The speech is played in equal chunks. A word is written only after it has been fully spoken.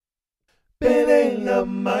Bele la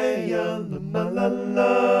maya la la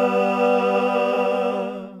la.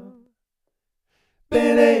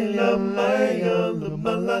 Bele la maya la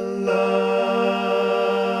la la.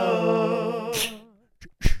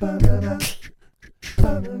 Ba-da-da,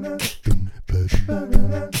 ba-da-da, ba-da-da,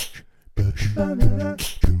 ba-da-da, ba-da-da,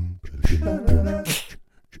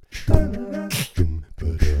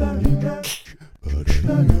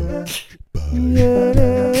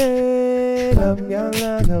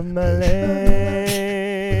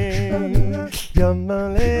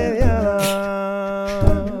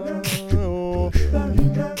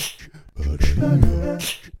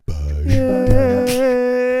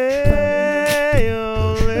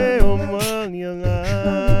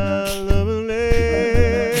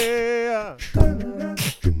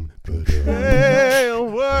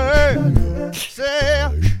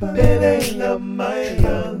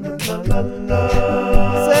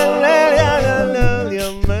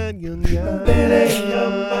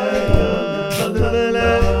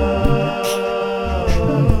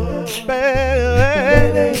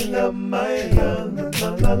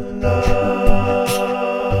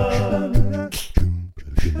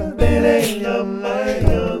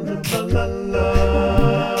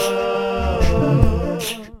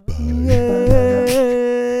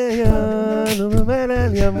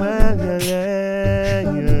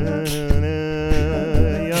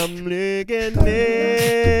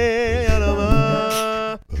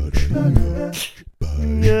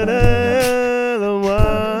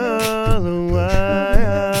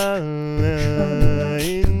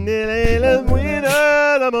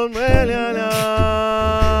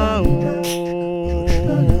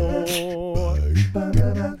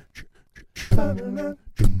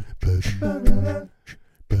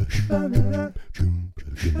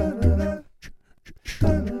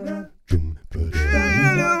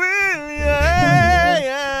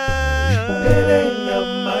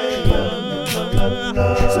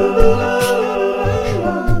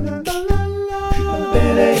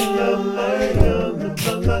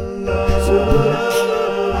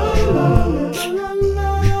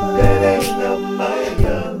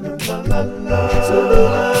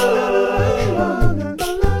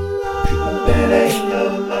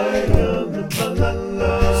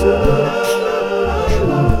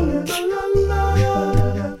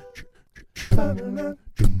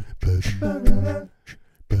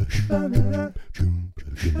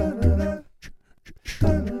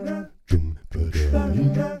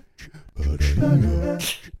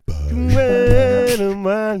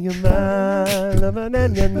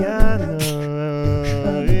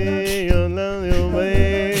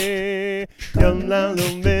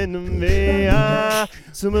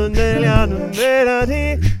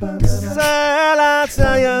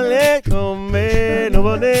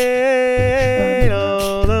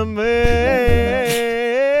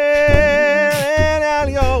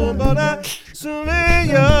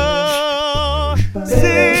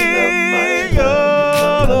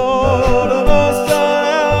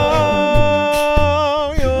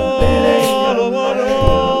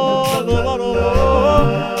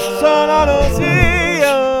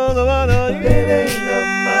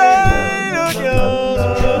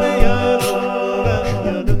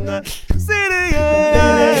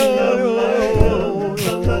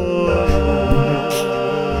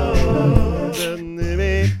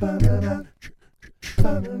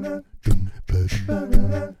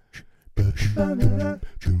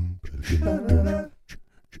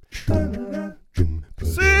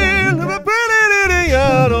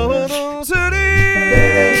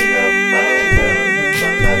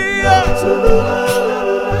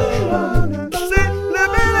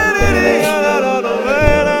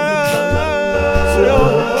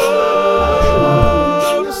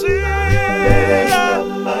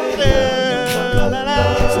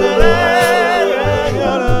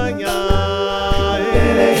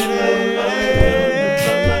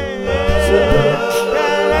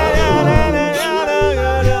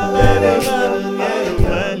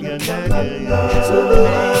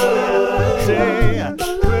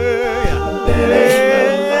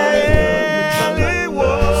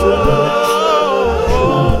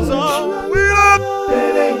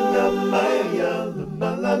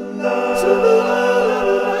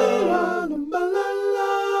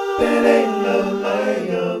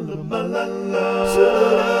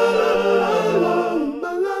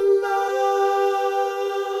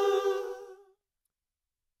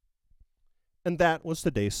 And that was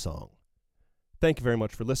today's song. Thank you very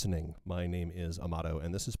much for listening. My name is Amato,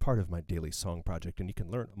 and this is part of my daily song project, and you can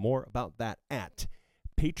learn more about that at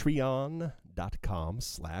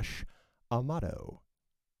patreon.com/Amato.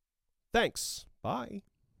 Thanks. Bye.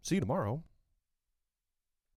 See you tomorrow.